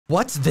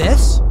What's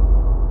this?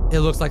 It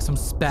looks like some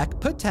Spec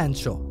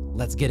potential.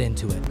 Let's get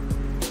into it.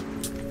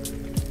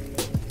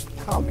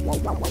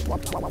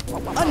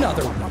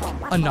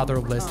 Another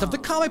list of the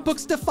comic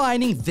books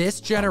defining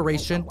this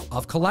generation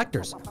of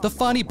collectors. The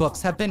funny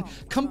books have been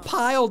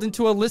compiled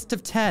into a list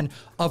of 10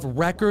 of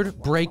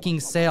record-breaking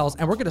sales,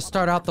 and we're going to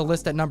start out the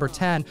list at number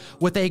 10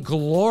 with a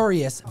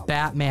glorious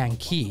Batman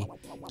key.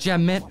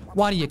 Gem Mint,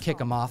 why don't you kick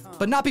them off?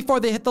 But not before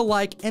they hit the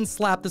like and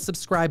slap the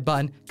subscribe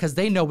button, because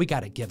they know we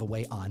got a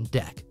giveaway on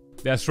deck.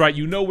 That's right,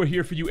 you know we're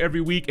here for you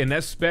every week, and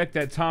that Spec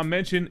that Tom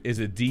mentioned is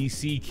a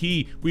DC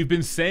key. We've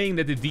been saying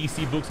that the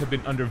DC books have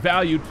been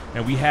undervalued,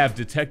 and we have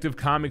Detective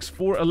Comics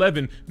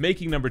 411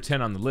 making number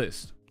 10 on the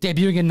list.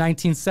 Debuting in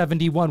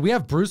 1971, we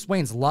have Bruce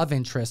Wayne's love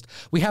interest.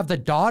 We have the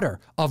daughter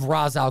of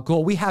Ra's al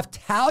Ghul. We have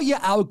Talia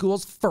al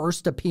Ghul's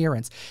first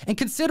appearance. And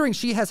considering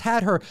she has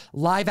had her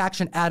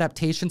live-action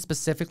adaptation,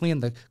 specifically in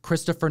the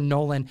Christopher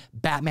Nolan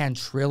Batman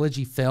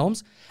trilogy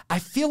films, I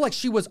feel like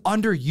she was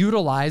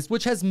underutilized,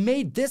 which has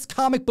made this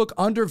comic book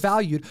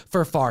undervalued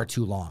for far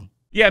too long.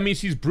 Yeah, I mean,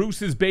 she's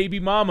Bruce's baby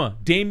mama,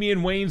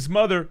 Damian Wayne's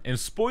mother, and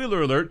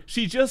spoiler alert,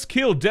 she just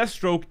killed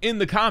Deathstroke in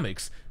the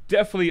comics.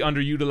 Definitely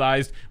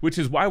underutilized, which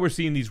is why we're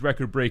seeing these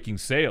record-breaking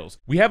sales.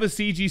 We have a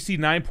CGC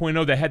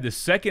 9.0 that had the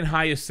second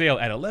highest sale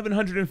at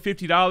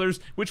 $1,150,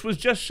 which was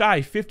just shy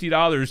of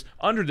 $50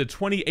 under the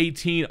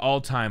 2018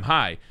 all-time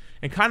high.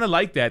 And kind of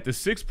like that, the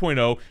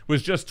 6.0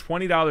 was just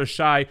 $20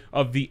 shy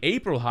of the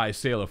April high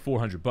sale of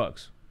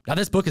 $400. Now,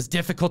 this book is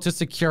difficult to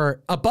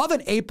secure above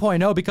an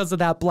 8.0 because of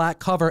that black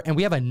cover, and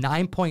we have a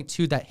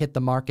 9.2 that hit the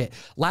market.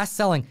 Last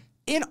selling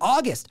in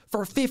August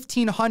for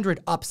 $1,500,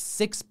 up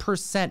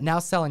 6%, now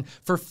selling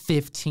for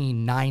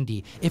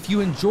 $1,590. If you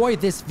enjoy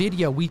this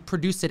video, we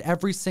produce it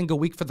every single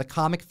week for the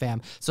Comic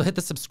Fam, so hit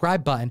the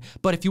subscribe button.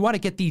 But if you want to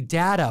get the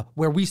data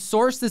where we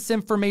source this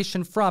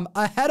information from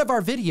ahead of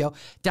our video,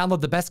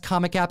 download the best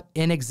comic app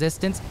in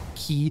existence,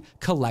 Key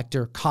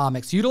Collector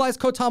Comics. Utilize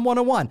code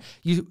TOM101.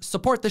 You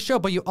support the show,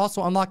 but you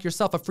also unlock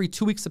yourself a free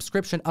 2-week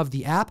subscription of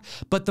the app.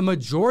 But the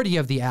majority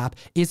of the app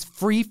is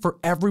free for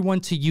everyone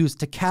to use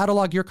to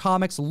catalog your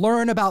comics,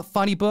 learn about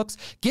funny books,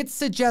 get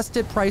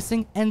suggested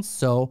pricing, and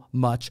so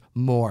much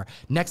more.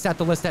 Next at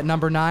the list at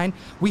number 9,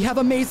 we have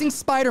Amazing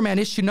Spider-Man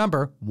issue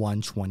number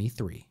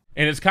 123.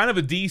 And it's kind of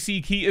a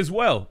DC key as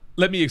well.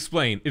 Let me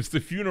explain. It's the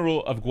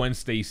funeral of Gwen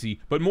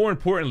Stacy, but more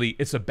importantly,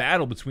 it's a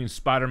battle between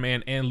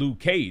Spider-Man and Luke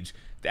Cage.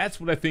 That's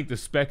what I think the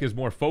Spec is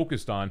more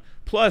focused on.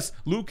 Plus,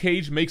 Luke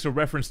Cage makes a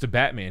reference to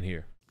Batman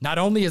here. Not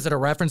only is it a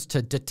reference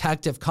to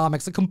Detective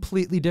Comics, a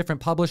completely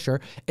different publisher,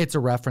 it's a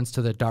reference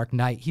to The Dark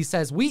Knight. He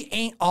says, we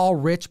ain't all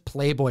rich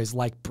playboys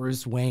like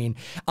Bruce Wayne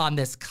on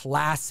this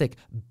classic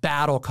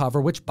battle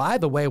cover, which, by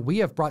the way, we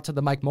have brought to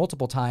the mic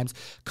multiple times,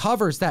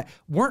 covers that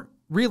weren't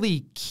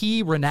really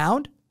key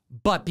renowned,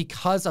 but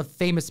because of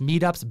famous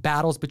meetups,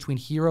 battles between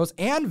heroes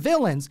and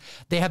villains,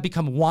 they have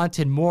become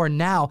wanted more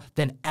now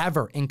than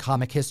ever in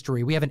comic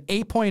history. We have an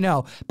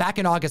 8.0 back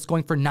in August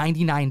going for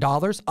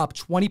 $99, up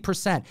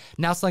 20%,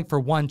 now selling for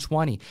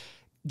 $120.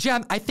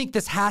 Jem, I think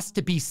this has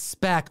to be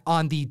Spec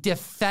on the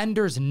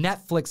Defenders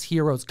Netflix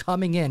heroes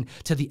coming in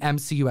to the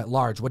MCU at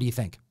large. What do you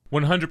think?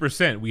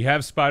 100%. We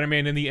have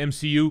Spider-Man in the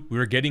MCU.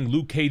 We're getting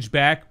Luke Cage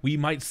back. We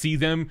might see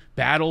them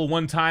battle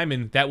one time,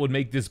 and that would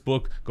make this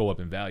book go up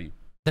in value.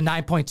 The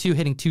 9.2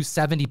 hitting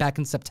 $270 back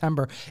in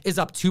September is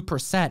up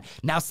 2%,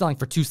 now selling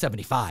for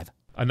 $275.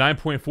 A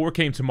 9.4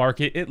 came to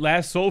market. It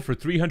last sold for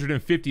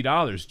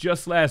 $350.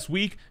 Just last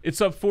week,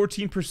 it's up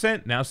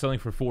 14%, now selling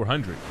for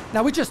 $400.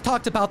 Now, we just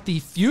talked about the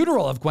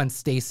funeral of Gwen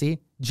Stacy.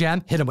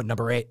 Jem, hit him with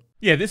number 8.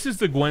 Yeah, this is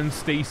the Gwen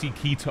Stacy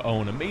key to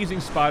own. Amazing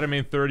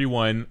Spider-Man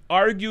 31.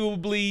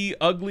 Arguably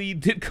ugly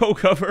Ditko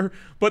cover,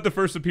 but the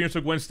first appearance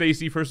of Gwen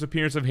Stacy, first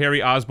appearance of Harry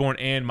Osborn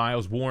and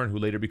Miles Warren, who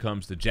later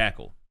becomes the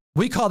Jackal.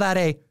 We call that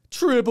a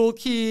triple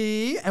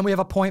key, and we have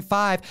a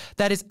 0.5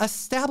 that is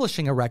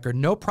establishing a record.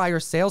 No prior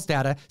sales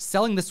data,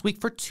 selling this week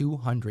for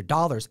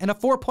 $200. And a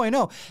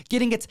 4.0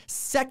 getting its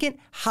second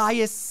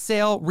highest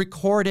sale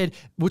recorded,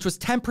 which was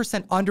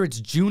 10% under its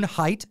June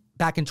height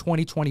back in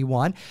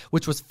 2021,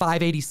 which was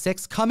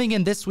 $586, coming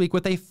in this week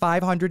with a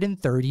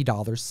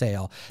 $530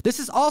 sale. This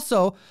is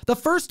also the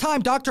first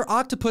time Dr.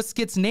 Octopus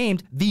gets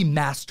named the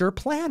Master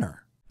Planner.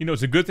 You know,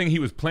 it's a good thing he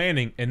was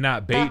planning and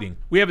not baiting.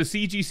 We have a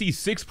CGC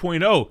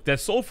 6.0 that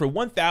sold for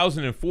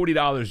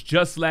 $1,040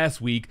 just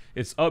last week.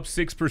 It's up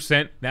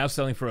 6%, now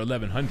selling for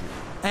 $1,100.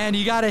 And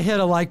you gotta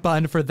hit a like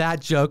button for that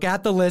joke.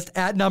 At the list,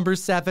 at number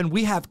 7,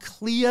 we have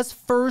Clea's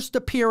first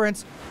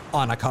appearance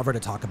on a cover to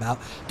talk about.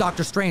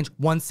 Doctor Strange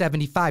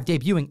 175,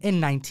 debuting in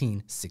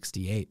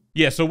 1968.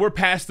 Yeah, so we're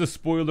past the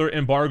spoiler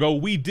embargo.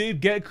 We did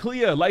get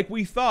Clea like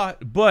we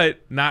thought,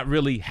 but not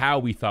really how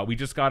we thought. We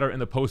just got her in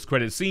the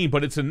post-credit scene,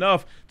 but it's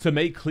enough to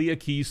make Clea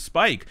keys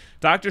spike.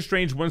 Doctor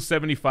Strange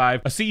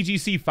 175, a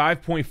CGC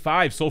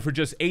 5.5 sold for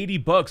just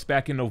 $80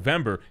 back in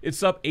November.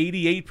 It's up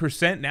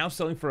 88%, now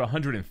selling for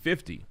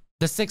 $150.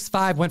 The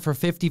 6.5 went for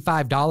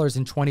 $55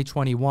 in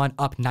 2021,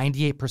 up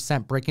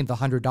 98%, breaking the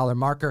 $100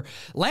 marker,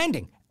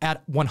 landing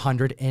at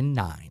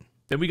 $109.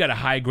 Then we got a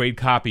high-grade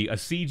copy, a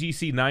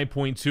CGC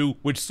 9.2,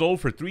 which sold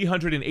for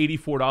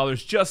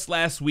 $384 just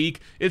last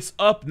week. It's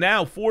up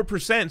now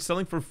 4%,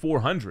 selling for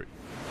 $400.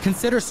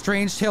 Consider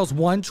Strange Tales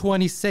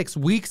 126.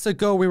 Weeks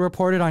ago, we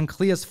reported on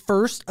Clea's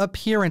first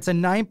appearance, a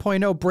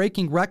 9.0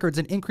 breaking records,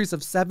 an increase of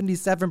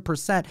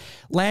 77%,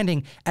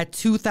 landing at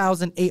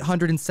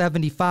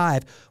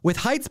 2,875. With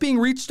heights being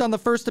reached on the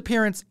first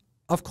appearance,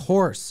 of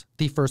course,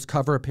 the first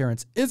cover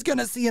appearance is going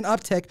to see an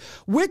uptick,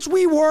 which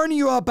we warn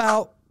you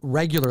about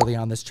regularly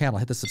on this channel.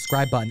 Hit the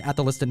subscribe button at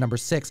the list at number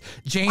 6.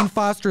 Jane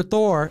Foster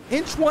Thor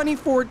in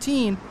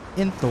 2014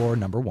 in Thor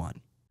number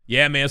 1.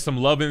 Yeah, man, some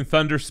Love and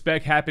Thunder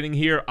Spec happening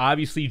here.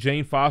 Obviously,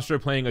 Jane Foster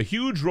playing a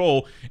huge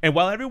role. And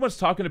while everyone's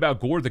talking about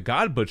Gore the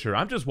God Butcher,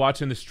 I'm just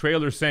watching this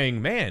trailer saying,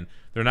 man,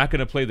 they're not going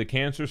to play the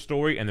cancer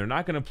story and they're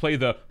not going to play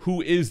the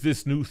who is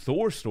this new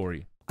Thor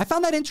story. I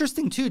found that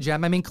interesting too,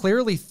 Jem. I mean,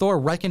 clearly Thor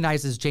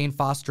recognizes Jane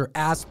Foster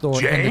as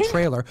Thor in the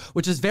trailer,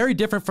 which is very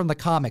different from the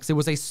comics. It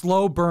was a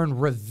slow burn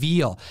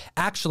reveal.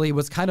 Actually, it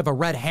was kind of a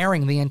red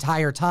herring the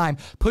entire time,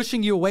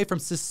 pushing you away from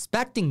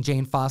suspecting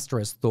Jane Foster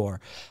as Thor.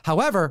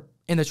 However,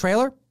 in the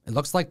trailer, it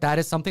looks like that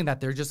is something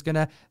that they're just going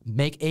to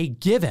make a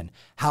given.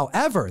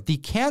 However, the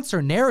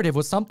cancer narrative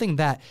was something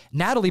that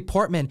Natalie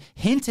Portman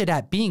hinted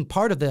at being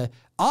part of the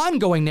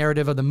ongoing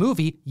narrative of the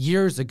movie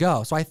years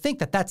ago. So I think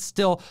that that's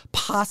still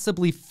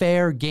possibly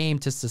fair game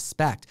to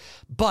suspect.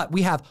 But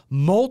we have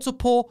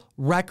multiple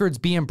records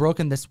being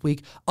broken this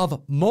week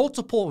of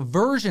multiple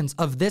versions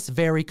of this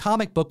very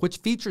comic book, which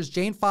features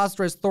Jane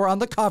Foster as Thor on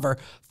the cover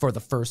for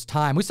the first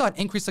time. We saw an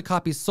increase of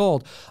copies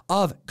sold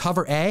of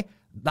cover A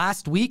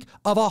last week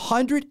of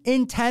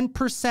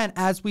 110%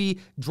 as we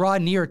draw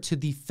near to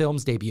the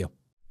film's debut.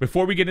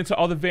 Before we get into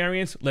all the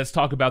variants, let's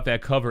talk about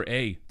that cover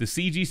A. The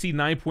CGC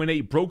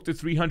 9.8 broke the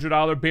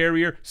 $300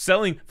 barrier,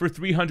 selling for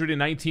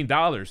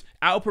 $319,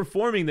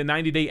 outperforming the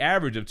 90-day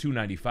average of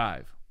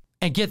 $295.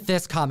 And get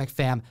this, comic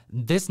fam,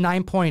 this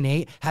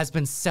 9.8 has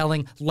been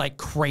selling like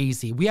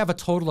crazy. We have a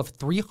total of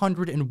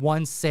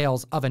 301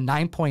 sales of a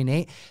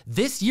 9.8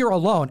 this year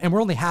alone, and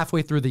we're only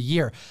halfway through the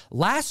year.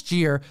 Last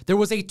year, there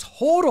was a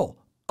total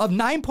of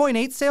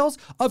 9.8 sales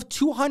of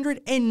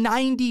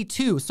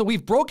 292. So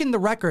we've broken the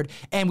record,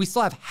 and we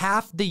still have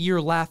half the year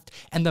left,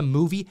 and the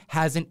movie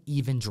hasn't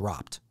even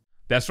dropped.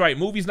 That's right,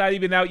 movie's not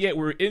even out yet.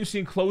 We're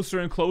inching closer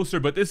and closer,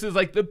 but this is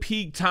like the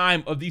peak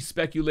time of these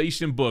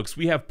speculation books.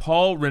 We have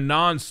Paul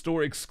Renan's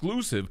store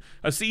exclusive,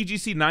 a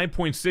CGC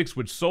 9.6,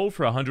 which sold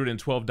for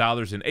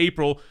 $112 in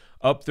April,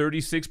 up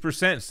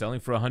 36%, selling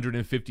for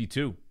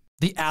 $152.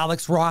 The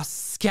Alex Ross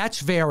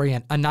sketch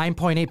variant, a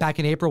 9.8 back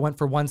in April, went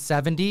for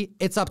 $170.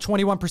 It's up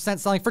 21%,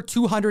 selling for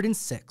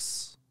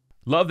 $206.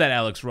 Love that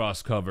Alex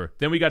Ross cover.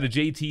 Then we got a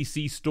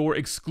JTC store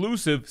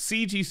exclusive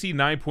CGC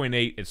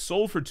 9.8. It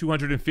sold for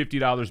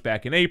 $250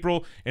 back in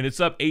April, and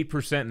it's up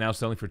 8%, now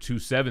selling for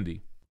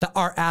 $270. The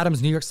Art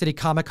Adams New York City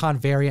Comic Con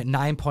variant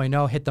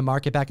 9.0 hit the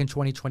market back in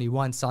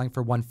 2021, selling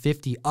for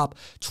 $150, up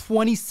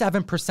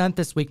 27%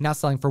 this week, now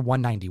selling for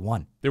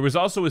 $191. There was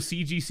also a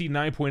CGC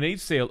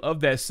 9.8 sale of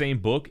that same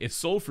book. It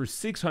sold for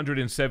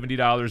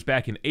 $670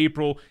 back in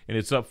April, and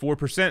it's up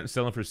 4%,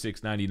 selling for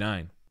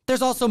 $699.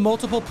 There's also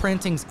multiple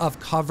printings of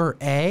cover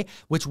A,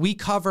 which we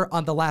cover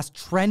on the last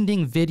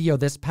trending video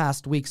this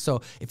past week.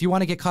 So if you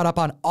want to get caught up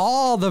on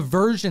all the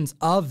versions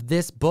of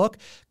this book,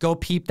 go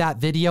peep that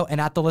video.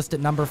 And at the list at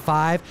number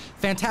 5,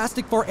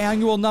 Fantastic Four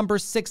Annual number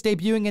 6,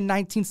 debuting in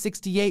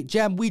 1968.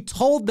 Jem, we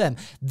told them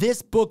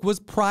this book was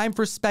prime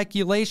for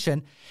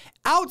speculation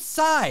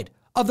outside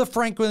of the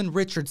Franklin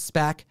Richards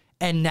spec,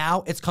 and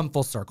now it's come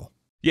full circle.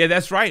 Yeah,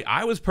 that's right.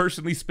 I was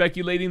personally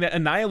speculating that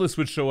Annihilus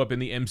would show up in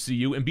the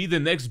MCU and be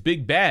the next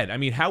big bad. I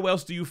mean, how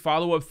else do you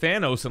follow up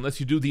Thanos unless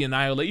you do the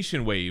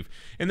Annihilation wave?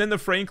 And then the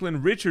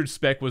Franklin Richards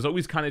spec was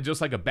always kind of just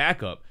like a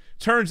backup.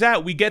 Turns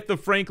out we get the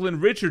Franklin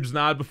Richards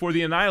nod before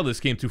the Annihilus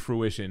came to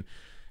fruition.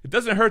 It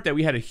doesn't hurt that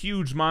we had a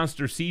huge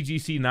monster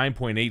CGC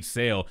 9.8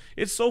 sale.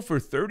 It sold for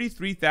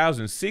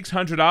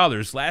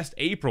 $33,600 last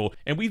April,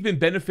 and we've been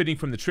benefiting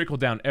from the trickle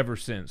down ever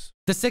since.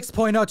 The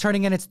 6.0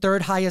 turning in its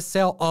third highest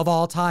sale of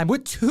all time,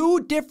 with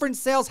 2 different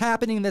sales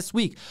happening this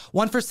week.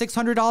 One for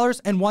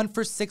 $600 and one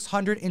for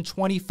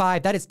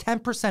 $625. That is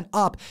 10%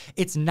 up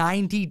its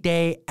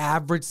 90-day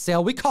average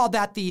sale. We call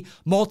that the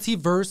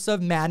Multiverse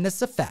of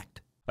Madness effect.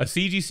 A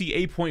CGC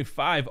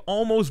 8.5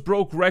 almost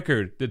broke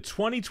record. The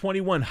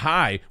 2021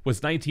 high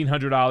was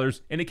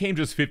 $1,900, and it came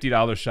just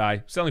 $50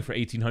 shy, selling for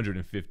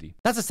 $1,850.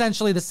 That's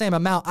essentially the same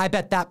amount. I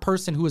bet that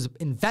person who was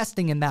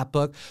investing in that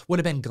book would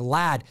have been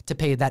glad to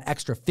pay that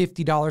extra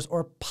 $50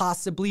 or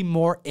possibly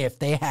more if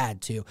they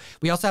had to.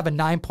 We also have a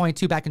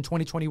 9.2 back in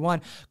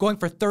 2021 going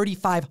for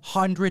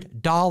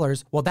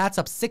 $3,500. Well, that's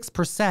up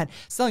 6%,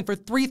 selling for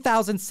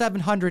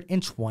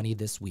 $3,720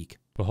 this week.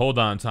 But hold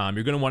on, Tom.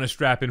 You're going to want to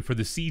strap in for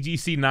the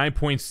CGC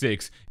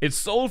 9.6. It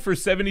sold for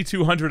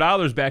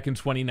 $7,200 back in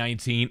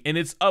 2019, and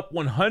it's up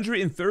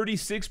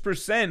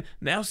 136%,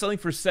 now selling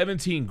for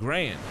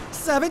 $17,000.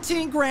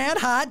 17 grand,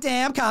 hot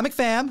damn, comic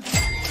fam.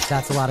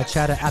 That's a lot of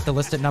cheddar. At the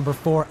list at number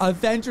 4,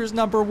 Avengers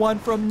number 1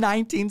 from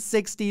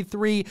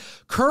 1963.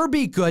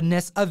 Kirby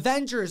goodness.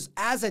 Avengers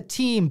as a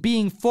team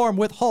being formed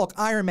with Hulk,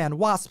 Iron Man,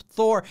 Wasp,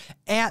 Thor,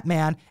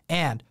 Ant-Man,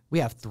 and we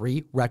have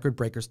 3 record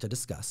breakers to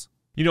discuss.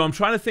 You know, I'm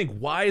trying to think,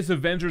 why is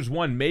Avengers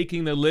 1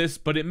 making the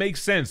list? But it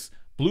makes sense.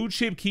 Blue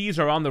chip keys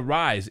are on the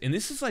rise, and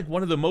this is like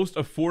one of the most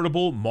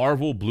affordable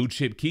Marvel blue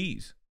chip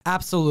keys.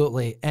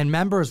 Absolutely. And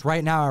members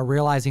right now are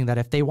realizing that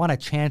if they want a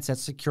chance at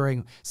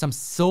securing some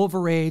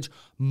Silver Age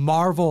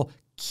Marvel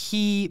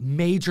key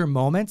major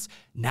moments,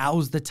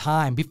 now's the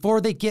time before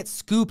they get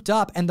scooped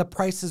up and the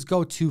prices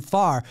go too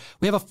far.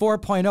 We have a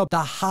 4.0, the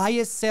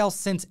highest sale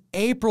since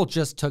April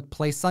just took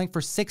place, selling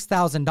for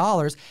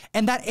 $6,000,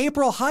 and that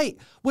April height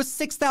was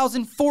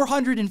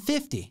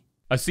 $6,450.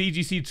 A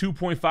CGC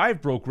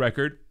 2.5 broke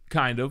record.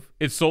 Kind of.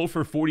 It sold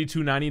for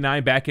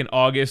 $42.99 back in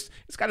August.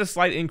 It's got a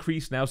slight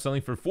increase now,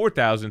 selling for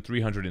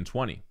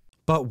 $4,320.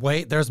 But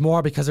wait, there's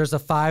more, because there's a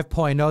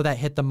 5.0 that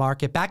hit the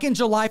market back in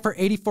July for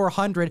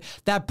 $8,400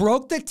 that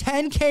broke the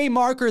 10K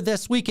marker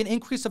this week, an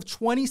increase of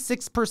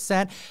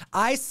 26%.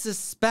 I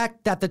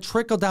suspect that the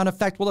trickle-down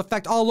effect will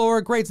affect all lower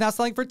grades, now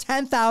selling for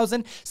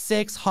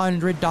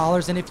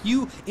 $10,600. And if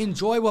you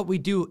enjoy what we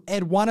do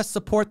and want to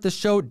support the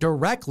show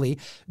directly,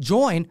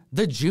 join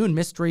the June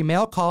Mystery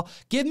Mail Call.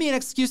 Give me an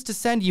excuse to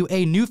send you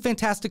a new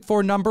Fantastic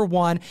Four number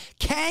 1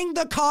 Kang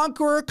the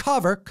Conqueror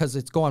cover, because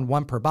it's going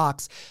 1 per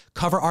box.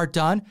 Cover art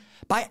done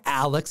by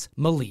Alex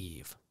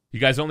Maleev. You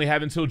guys only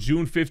have until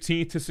June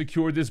 15th to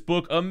secure this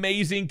book.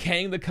 Amazing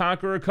Kang the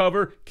Conqueror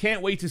cover.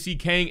 Can't wait to see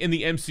Kang in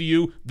the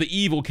MCU. The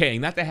evil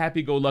Kang, not the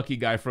happy-go-lucky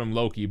guy from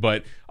Loki,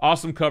 but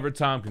awesome cover,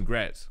 Tom.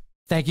 Congrats.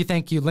 Thank you,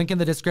 thank you. Link in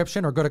the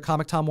description, or go to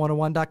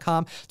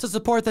ComicTom101.com to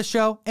support the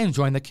show and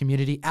join the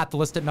community. At the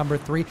list at number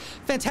 3,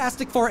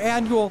 Fantastic Four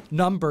Annual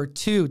number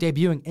 2,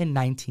 debuting in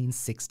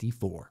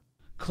 1964.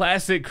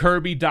 Classic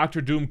Kirby Doctor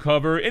Doom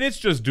cover, and it's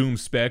just Doom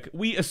Spec.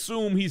 We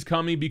assume he's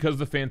coming because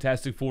the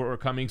Fantastic Four are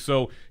coming,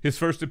 so his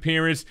first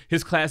appearance,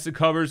 his classic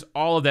covers,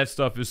 all of that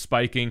stuff is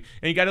spiking.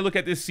 And you got to look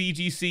at this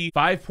CGC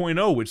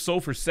 5.0, which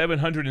sold for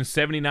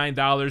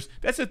 $779.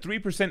 That's a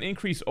 3%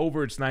 increase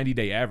over its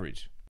 90-day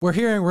average. We're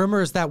hearing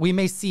rumors that we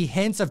may see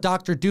hints of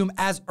Doctor Doom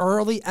as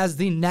early as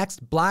the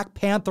next Black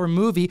Panther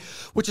movie,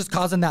 which is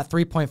causing that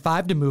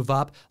 3.5 to move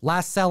up.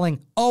 Last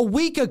selling a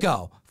week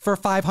ago for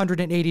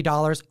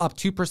 $580, up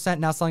 2%,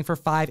 now selling for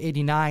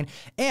 $589.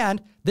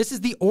 And this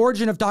is the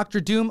origin of Doctor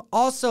Doom.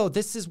 Also,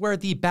 this is where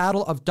the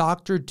Battle of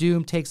Doctor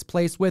Doom takes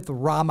place with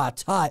Rama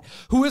Tut,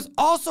 who is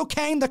also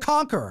Kang the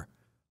Conqueror.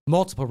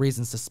 Multiple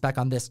reasons to spec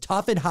on this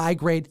tough and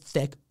high-grade,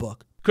 thick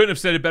book. Couldn't have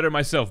said it better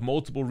myself.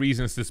 Multiple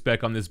reasons to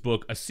spec on this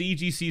book. A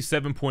CGC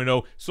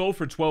 7.0 sold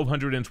for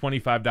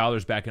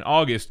 $1,225 back in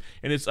August,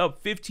 and it's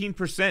up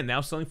 15%,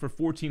 now selling for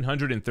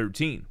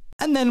 $1,413.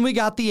 And then we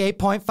got the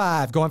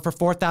 8.5 going for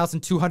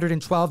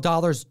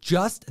 $4,212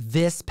 just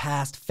this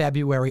past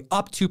February,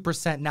 up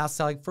 2%, now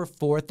selling for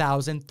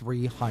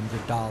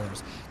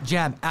 $4,300.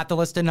 Gem, at the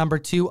list at number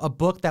 2, a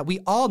book that we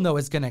all know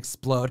is going to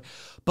explode,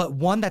 but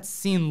one that's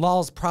seen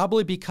lulls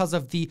probably because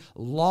of the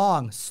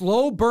long,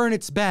 slow burn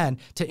it's been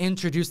to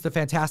introduce the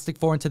Fantastic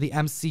Four into the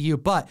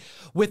MCU. But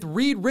with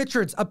Reed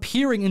Richards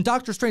appearing in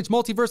Doctor Strange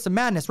Multiverse of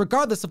Madness,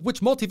 regardless of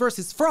which multiverse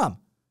he's from,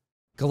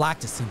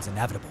 Galactus seems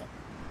inevitable.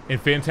 And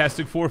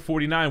Fantastic Four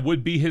 49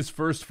 would be his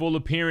first full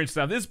appearance.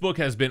 Now, this book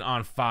has been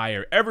on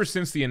fire ever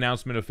since the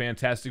announcement of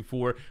Fantastic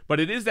Four,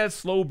 but it is that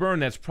slow burn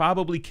that's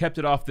probably kept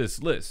it off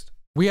this list.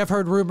 We have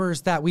heard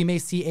rumors that we may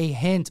see a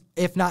hint,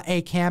 if not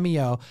a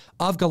cameo,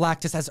 of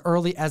Galactus as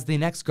early as the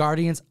next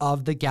Guardians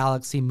of the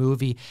Galaxy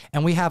movie.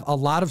 And we have a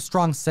lot of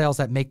strong sales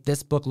that make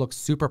this book look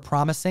super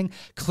promising.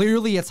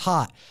 Clearly, it's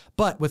hot.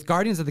 But with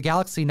Guardians of the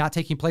Galaxy not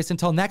taking place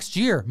until next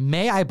year,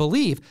 May, I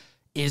believe,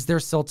 is there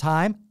still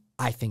time?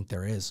 I think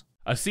there is.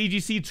 A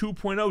CGC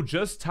 2.0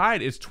 just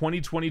tied its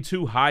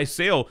 2022 high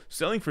sale,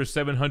 selling for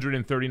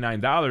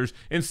 $739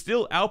 and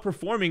still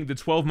outperforming the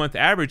 12-month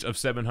average of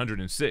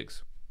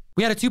 $706.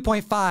 We had a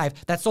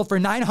 2.5 that sold for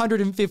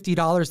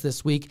 $950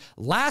 this week.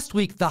 Last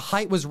week, the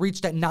height was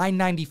reached at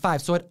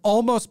 $995, so it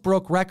almost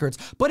broke records,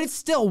 but it's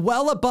still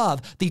well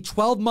above the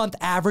 12-month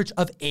average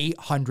of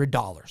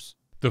 $800.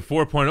 The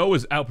 4.0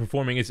 is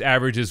outperforming its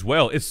average as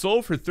well. It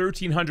sold for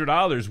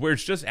 $1,300, where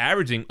it's just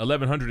averaging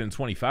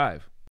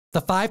 $1,125.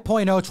 The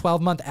 5.0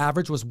 12-month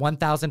average was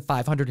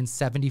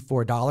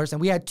 $1,574, and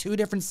we had 2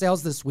 different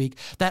sales this week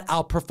that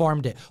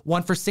outperformed it.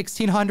 One for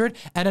 $1,600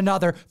 and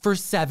another for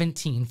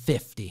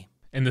 $1,750.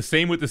 And the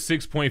same with the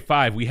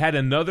 6.5. We had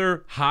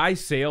another high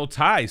sale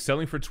tie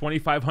selling for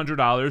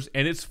 $2,500,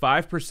 and it's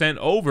 5%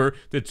 over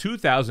the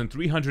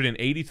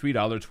 $2,383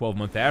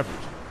 12-month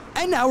average.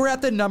 And now we're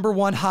at the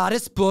 #1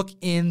 hottest book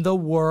in the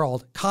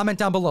world. Comment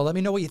down below. Let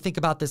me know what you think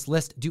about this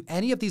list. Do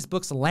any of these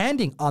books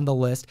landing on the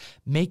list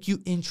make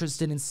you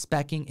interested in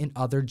specking in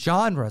other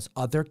genres,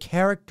 other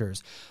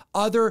characters,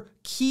 other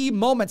key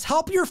moments?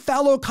 Help your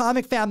fellow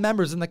comic fan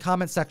members in the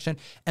comment section,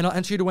 and I'll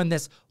enter you to win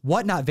this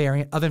Whatnot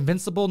variant of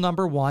Invincible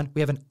 #1.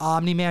 We have an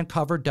Omni-Man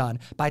cover done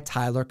by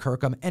Tyler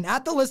Kirkham. And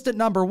at the list at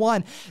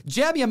 #1,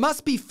 Jem, you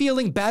must be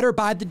feeling better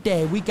by the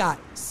day. We got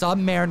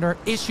Submariner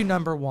issue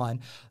 #1,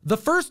 the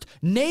first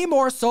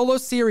Namor solo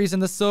series in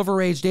the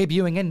Silver Age,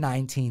 debuting in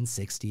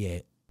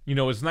 1968. You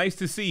know, it's nice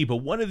to see, but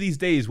one of these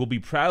days we'll be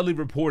proudly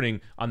reporting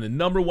on the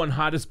 #1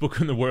 hottest book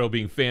in the world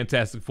being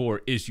Fantastic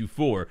Four issue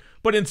 4.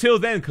 But until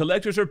then,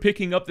 collectors are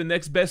picking up the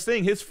next best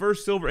thing. His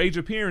first Silver Age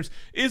appearance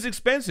is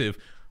expensive.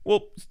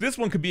 Well, this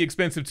one could be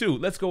expensive too.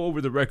 Let's go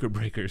over the record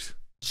breakers.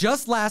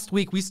 Just last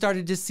week, we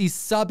started to see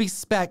subby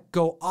Spec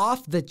go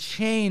off the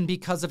chain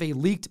because of a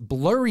leaked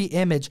blurry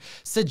image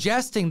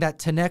suggesting that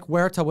Tanek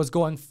Huerta was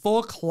going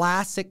full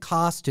classic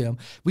costume.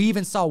 We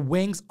even saw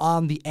wings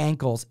on the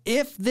ankles.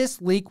 If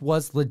this leak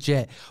was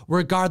legit,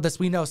 regardless,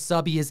 we know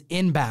subby is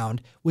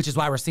inbound, which is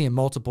why we're seeing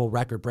multiple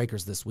record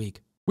breakers this week.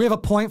 We have a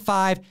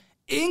 0.5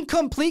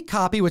 incomplete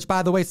copy, which,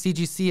 by the way,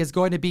 CGC is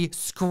going to be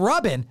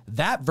scrubbing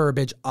that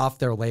verbiage off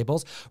their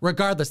labels.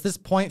 Regardless, this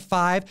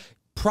 0.5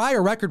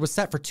 prior record was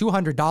set for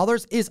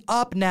 $200, is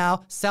up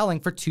now, selling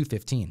for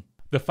 $215.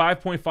 The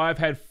 5.5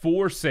 had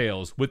 4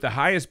 sales, with the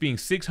highest being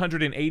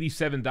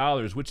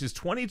 $687, which is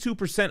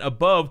 22%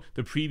 above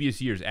the previous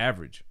year's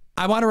average.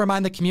 I want to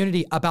remind the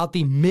community about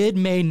the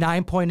mid-May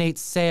 9.8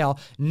 sale,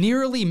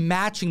 nearly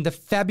matching the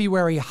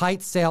February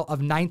height sale of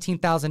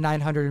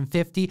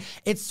 $19,950.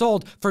 It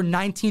sold for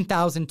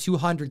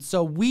 $19,200.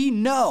 So we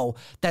know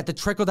that the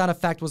trickle-down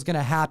effect was going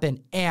to happen.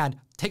 And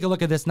take a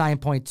look at this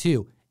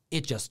 9.2.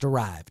 It just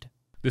arrived.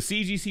 The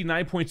CGC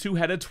 9.2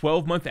 had a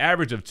 12-month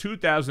average of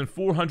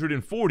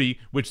 $2,440,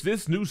 which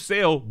this new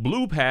sale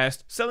blew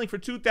past, selling for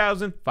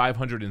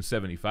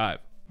 $2,575.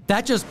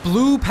 That just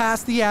blew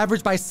past the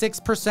average by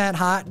 6%.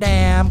 Hot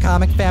damn,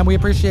 comic fam. We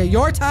appreciate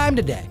your time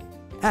today.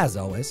 As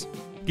always,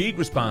 Geek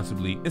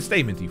responsibly and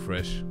stay minty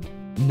fresh.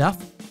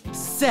 Enough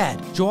said.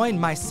 Join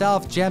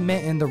myself, Jem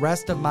Mint, and the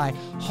rest of my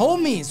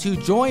homies who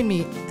join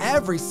me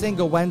every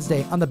single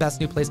Wednesday on the best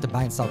new place to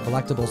buy and sell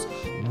collectibles,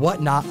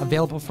 Whatnot,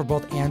 available for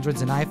both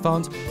Androids and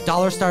iPhones.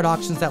 Dollar start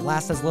auctions that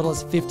last as little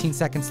as 15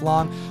 seconds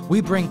long. We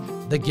bring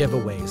the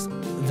giveaways,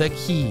 the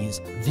keys,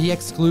 the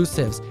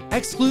exclusives,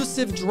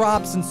 exclusive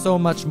drops, and so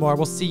much more.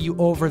 We'll see you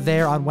over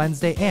there on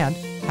Wednesday, and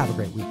have a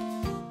great week.